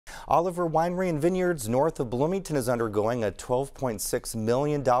Oliver Winery and Vineyards north of Bloomington is undergoing a $12.6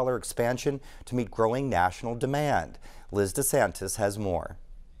 million expansion to meet growing national demand. Liz DeSantis has more.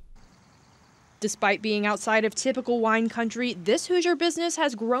 Despite being outside of typical wine country, this Hoosier business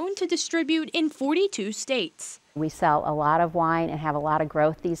has grown to distribute in 42 states. We sell a lot of wine and have a lot of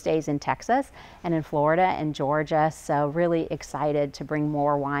growth these days in Texas and in Florida and Georgia, so really excited to bring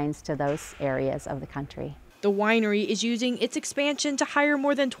more wines to those areas of the country. The winery is using its expansion to hire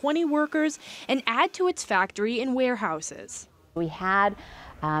more than 20 workers and add to its factory and warehouses. We had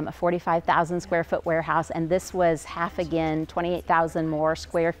a 45,000 square foot warehouse, and this was half again, 28,000 more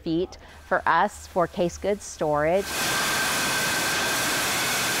square feet for us for case goods storage.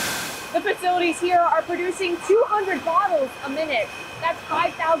 The facilities here are producing 200 bottles a minute. That's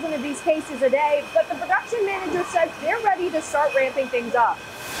 5,000 of these cases a day, but the production manager says they're ready to start ramping things up.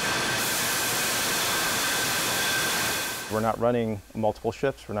 We're not running multiple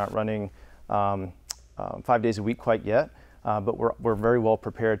shifts. We're not running 5 days a week quite yet, but we're very well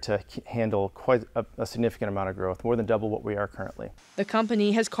prepared to handle quite a significant amount of growth, more than double what we are currently. The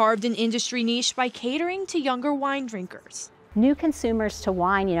company has carved an industry niche by catering to younger wine drinkers. New consumers to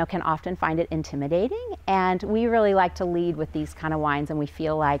wine, can often find it intimidating, and we really like to lead with these kind of wines, and we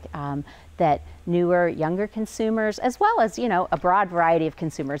feel like that newer, younger consumers, as well as, a broad variety of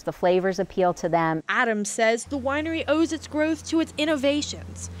consumers, the flavors appeal to them. Adam says the winery owes its growth to its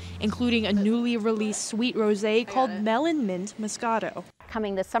innovations, including a newly released sweet rosé called Melon Mint Moscato.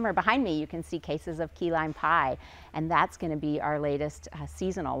 Coming this summer behind me, you can see cases of key lime pie, and that's going to be our latest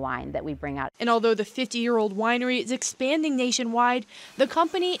seasonal wine that we bring out. And although the 50-year-old winery is expanding nationwide, the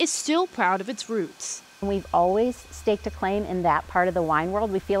company is still proud of its roots. We've always staked a claim in that part of the wine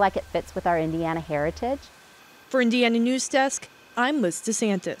world. We feel like it fits with our Indiana heritage. For Indiana News Desk, I'm Liz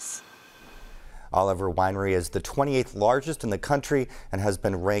DeSantis. Oliver Winery is the 28th largest in the country and has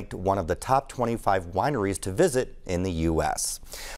been ranked one of the top 25 wineries to visit in the U.S.